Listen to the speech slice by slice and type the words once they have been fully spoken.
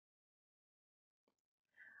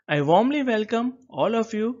I warmly welcome all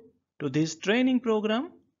of you to this training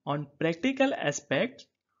program on practical aspects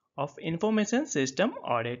of information system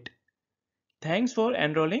audit. Thanks for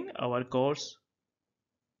enrolling our course.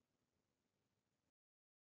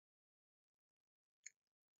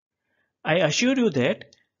 I assure you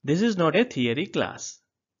that this is not a theory class.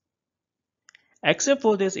 Except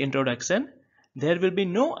for this introduction, there will be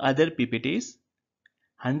no other PPTs,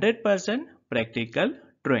 100% practical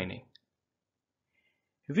training.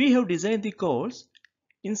 We have designed the course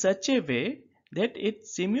in such a way that it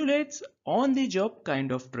simulates on-the-job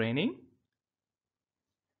kind of training.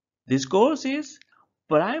 This course is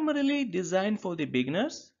primarily designed for the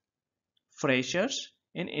beginners, freshers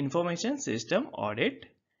in information system audit,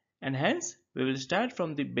 and hence we will start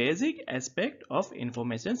from the basic aspect of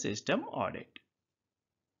information system audit.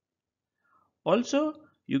 Also,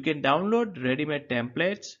 you can download ready-made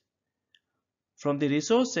templates from the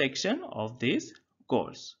resource section of this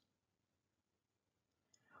course.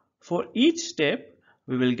 For each step,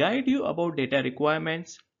 we will guide you about data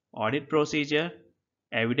requirements, audit procedure,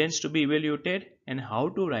 evidence to be evaluated, and how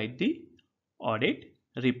to write the audit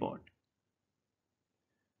report.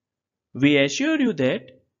 We assure you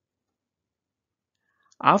that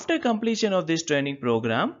after completion of this training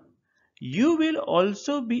program, you will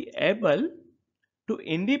also be able to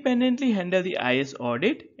independently handle the IS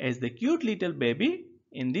audit as the cute little baby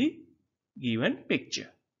in the given picture.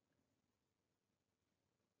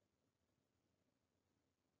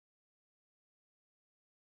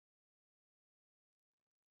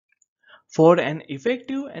 For an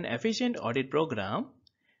effective and efficient audit program,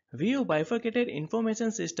 we have bifurcated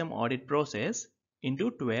information system audit process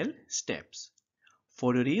into 12 steps.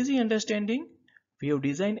 For your easy understanding, we have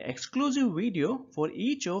designed exclusive video for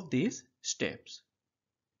each of these steps.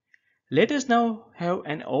 Let us now have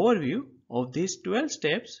an overview of these 12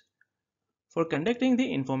 steps for conducting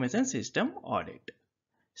the information system audit.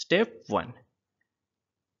 Step 1.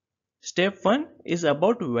 Step 1 is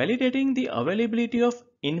about validating the availability of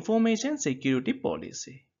information security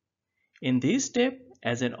policy. In this step,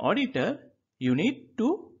 as an auditor, you need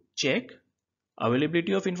to check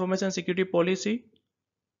availability of information security policy,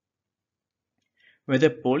 whether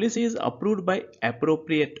policy is approved by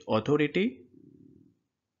appropriate authority,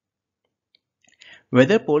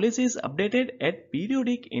 whether policy is updated at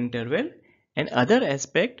periodic interval, and other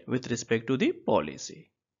aspect with respect to the policy.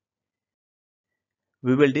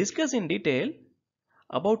 We will discuss in detail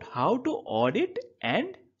about how to audit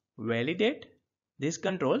and validate these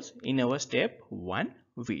controls in our step 1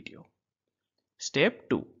 video. Step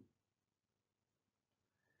 2.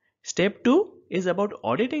 Step 2 is about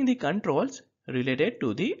auditing the controls related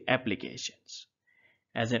to the applications.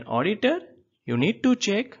 As an auditor, you need to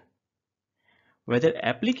check whether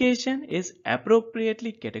application is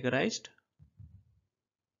appropriately categorized,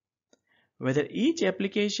 whether each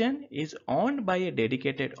application is owned by a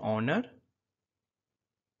dedicated owner,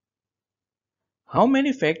 how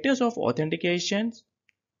many factors of authentication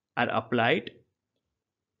are applied,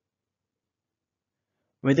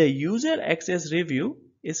 whether user access review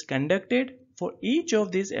is conducted for each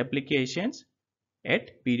of these applications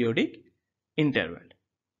at periodic interval.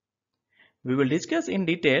 We will discuss in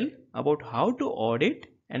detail about how to audit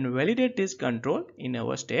and validate this control in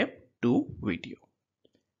our step 2 video.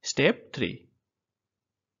 Step 3.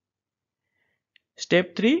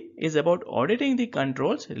 Step 3 is about auditing the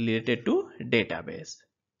controls related to database.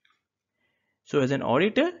 So as an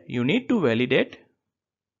auditor, you need to validate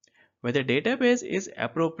whether database is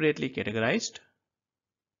appropriately categorized,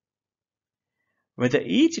 whether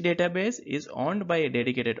each database is owned by a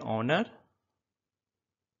dedicated owner,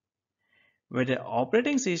 whether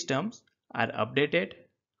operating systems are updated.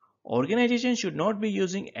 Organizations should not be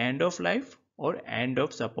using end of life or end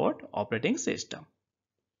of support operating system.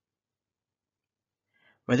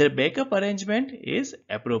 Whether backup arrangement is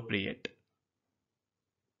appropriate.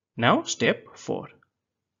 Now step 4.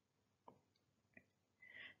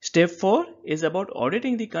 Step 4 is about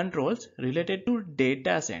auditing the controls related to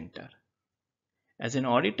data center. As an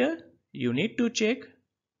auditor, you need to check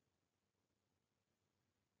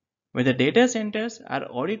whether data centers are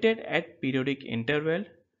audited at periodic interval,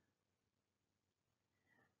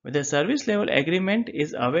 whether service level agreement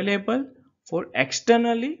is available for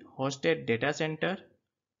externally hosted data center,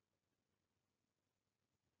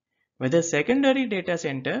 whether secondary data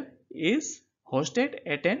center is hosted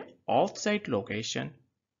at an off-site location.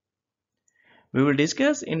 We will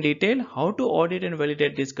discuss in detail how to audit and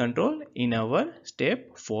validate this control in our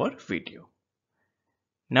step 4 video.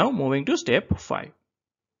 Now moving to step 5.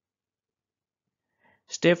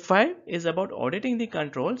 Step 5 is about auditing the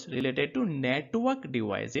controls related to network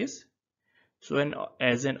devices. So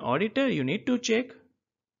as an auditor, you need to check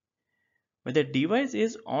whether device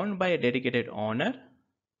is owned by a dedicated owner.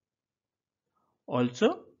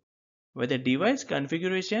 Also, whether device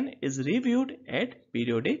configuration is reviewed at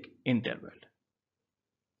periodic interval.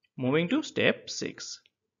 Moving to step 6.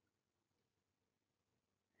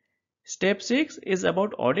 Step 6 is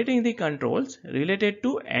about auditing the controls related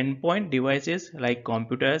to endpoint devices like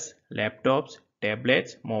computers, laptops,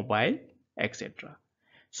 tablets, mobile, etc.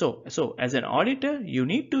 So as an auditor, you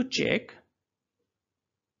need to check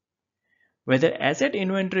whether asset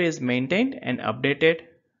inventory is maintained and updated,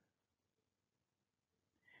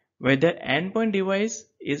 whether endpoint device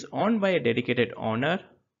is owned by a dedicated owner,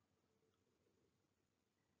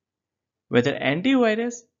 whether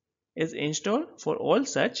antivirus is installed for all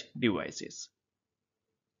such devices.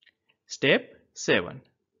 Step 7.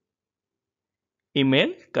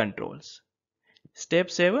 Email controls.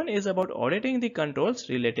 Step 7 is about auditing the controls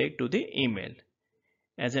related to the email.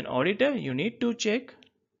 As an auditor, you need to check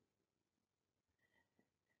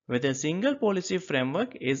whether single policy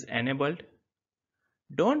framework is enabled.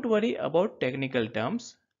 Don't worry about technical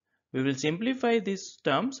terms. We will simplify these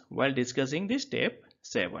terms while discussing the step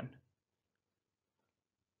 7.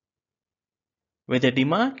 Whether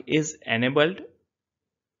DMARC is enabled,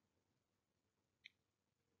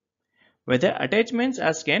 whether attachments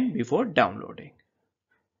are scanned before downloading.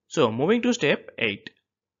 So moving to step 8.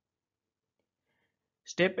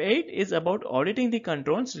 Step 8 is about auditing the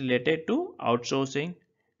controls related to outsourcing.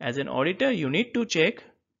 As an auditor, you need to check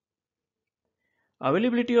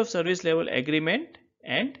availability of service level agreement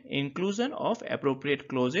and inclusion of appropriate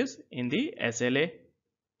clauses in the SLA.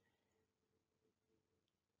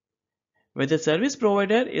 Whether service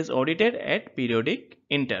provider is audited at periodic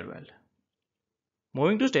interval.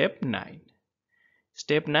 Moving to step 9.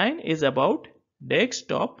 Step 9 is about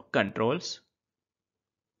desktop controls.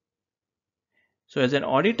 So as an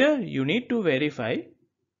auditor, you need to verify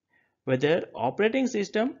whether operating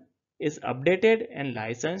system is updated and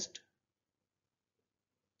licensed,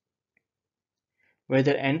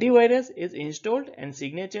 whether antivirus is installed and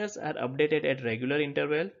signatures are updated at regular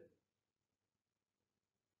interval,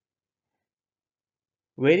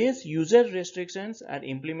 various user restrictions are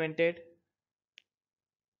implemented,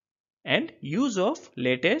 and use of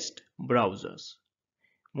latest browsers.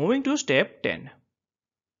 Moving to step 10.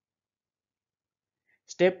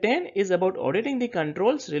 Step 10 is about auditing the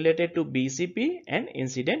controls related to BCP and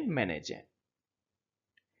incident management.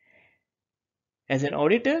 As an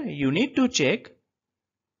auditor, you need to check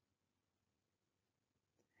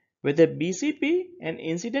whether BCP and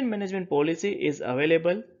incident management policy is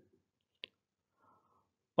available.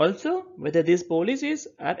 Also, whether these policies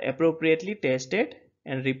are appropriately tested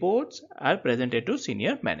and reports are presented to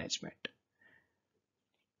senior management.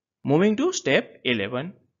 Moving to step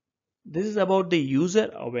 11. This is about the user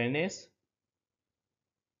awareness.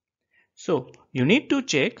 So, you need to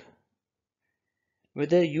check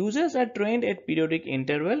whether users are trained at periodic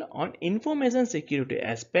interval on information security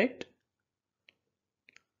aspect.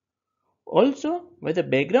 Also, whether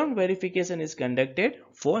background verification is conducted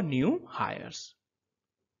for new hires.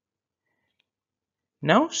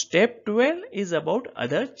 Now, step 12 is about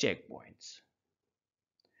other checkpoints.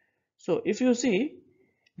 So, if you see,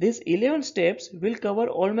 these 11 steps will cover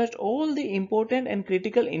almost all the important and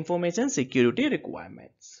critical information security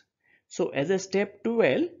requirements. So, as a step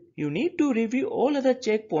 12, you need to review all other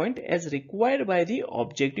checkpoints as required by the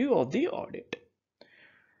objective of the audit.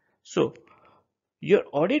 So, your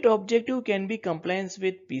audit objective can be compliance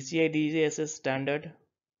with PCI DSS standard,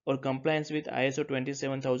 or compliance with ISO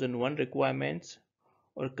 27001 requirements,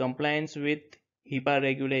 or compliance with HIPAA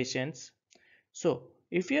regulations. So,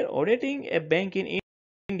 if you are auditing a bank in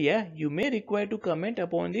India, you may require to comment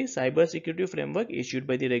upon the cyber security framework issued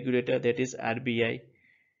by the regulator, that is RBI.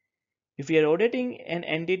 If you are auditing an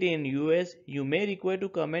entity in US, you may require to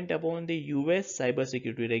comment upon the US cyber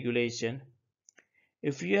security regulation.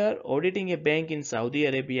 If you are auditing a bank in Saudi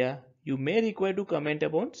Arabia, you may require to comment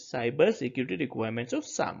upon cyber security requirements of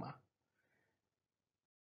SAMA.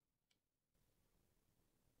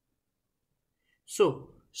 So,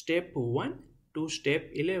 step 1 to step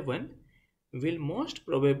 11 will most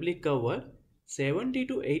probably cover 70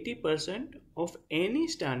 to 80% of any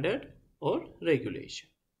standard or regulation.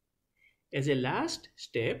 As a last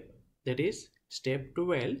step, that is step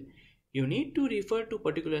 12, you need to refer to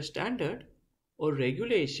particular standard or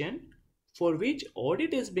regulation for which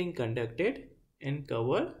audit is being conducted and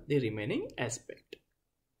cover the remaining aspect.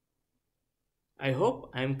 I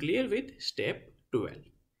hope I am clear with step 12.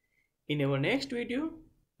 In our next video,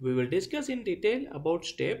 we will discuss in detail about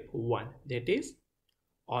step 1, that is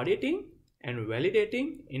auditing and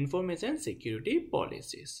validating information security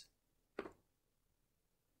policies.